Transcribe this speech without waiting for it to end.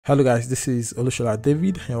Hello guys, this is Olushola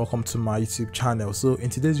David and welcome to my YouTube channel. So in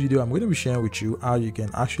today's video I'm going to be sharing with you how you can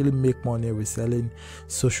actually make money reselling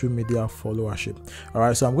social media followership.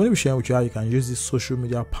 Alright, so I'm going to be sharing with you how you can use this social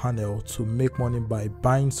media panel to make money by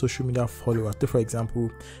buying social media followers. Take for example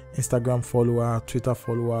Instagram follower, Twitter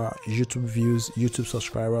follower, YouTube views, YouTube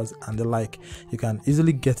subscribers and the like. You can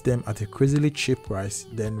easily get them at a crazily cheap price,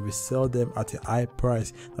 then resell them at a high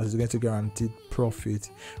price that is going to guarantee profit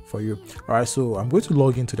for you. Alright, so I'm going to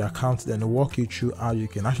log into the account, then walk you through how you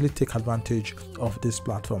can actually take advantage of this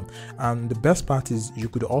platform. And the best part is you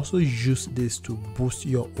could also use this to boost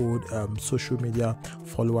your own social media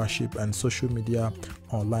followership and social media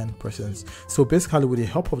online presence. So basically with the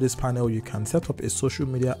help of this panel you can set up a social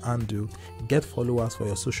media handle, get followers for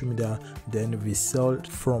your social media, then resell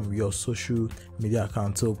from your social media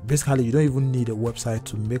account. So basically you don't even need a website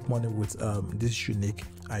to make money with this unique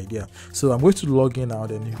idea. So I'm going to log in now,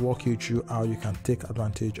 then walk you through how you can take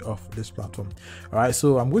advantage of this platform. All right,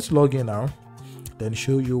 so I'm going to log in now, then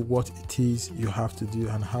show you what it is you have to do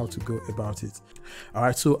and how to go about it. All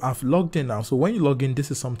right, so I've logged in now. So when you log in, this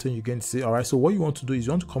is something you're going to see. All right, so what you want to do is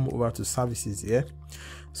you want to come over to services here.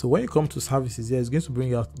 So when you come to services here, it's going to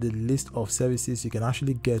bring out the list of services you can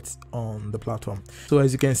actually get on the platform. So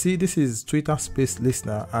as you can see, this is Twitter Space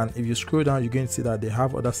Listener, and if you scroll down, you're going to see that they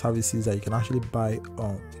have other services that you can actually buy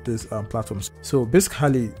on this platforms. So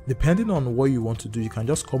basically, depending on what you want to do, you can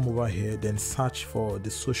just come over here, then search for the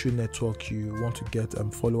social network you want to get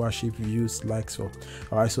followership, views, likes for.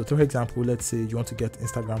 All right, so for example, let's say you want to get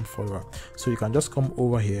Instagram follower, so you can just come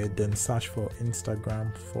over here, then search for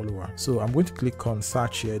Instagram follower. So I'm going to click on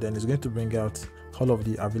search here, then it's going to bring out all of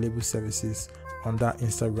the available services under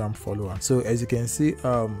Instagram follower. So as you can see,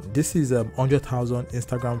 this is 100,000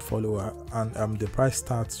 Instagram follower, and the price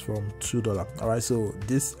starts from $2. All right, so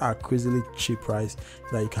these are crazily cheap price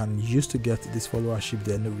that you can use to get this followership,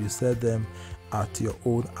 then resell them at your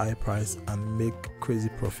own high price and make crazy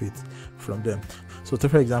profit from them. So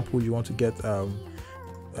take for example, you want to get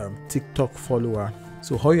TikTok follower.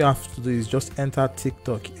 So all you have to do is just enter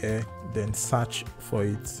TikTok here, then search for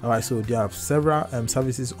it. All right, so there are several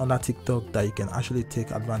services under TikTok that you can actually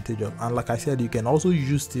take advantage of, and like I said, you can also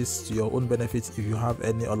use this to your own benefits if you have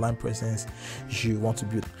any online presence you want to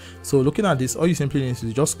build. So looking at this, all you simply need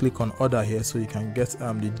to just click on order here, so you can get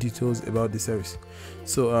the details about the service.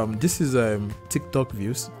 So this is TikTok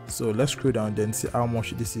views. So let's scroll down, then see how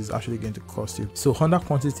much this is actually going to cost you. So under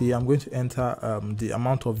quantity, I'm going to enter the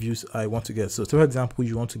amount of views I want to get. So for example,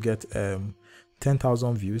 you want to get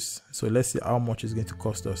 10,000 views, so let's see how much it's going to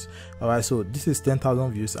cost us. All right, so this is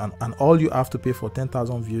 10,000 views, and all you have to pay for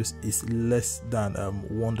 10,000 views is less than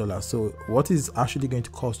 $1. So what is actually going to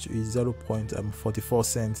cost you is 0.44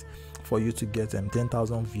 cents for you to get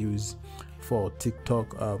 10,000 views for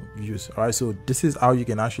TikTok views. All right, so this is how you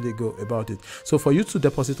can actually go about it. So for you to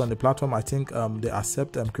deposit on the platform, I think they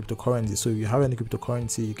accept cryptocurrency. So if you have any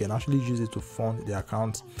cryptocurrency, you can actually use it to fund the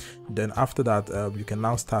account. Then after that, you can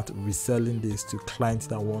now start reselling this to clients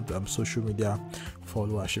that want social media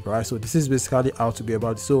followership. All right, so this is basically how to go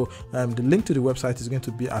about it. So the link to the website is going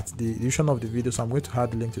to be at the description of the video, so I'm going to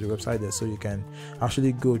add the link to the website there, so you can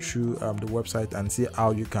actually go through the website and see how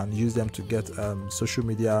you can use them to get social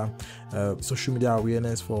media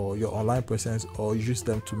awareness for your online presence, or use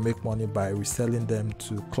them to make money by reselling them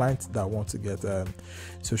to clients that want to get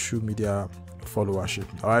social media followership.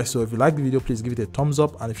 All right, so if you like the video, please give it a thumbs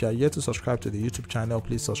up, and if you are yet to subscribe to the YouTube channel,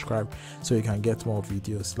 please subscribe so you can get more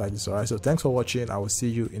videos like this. All right, so thanks for watching. I will see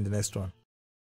you in the next one.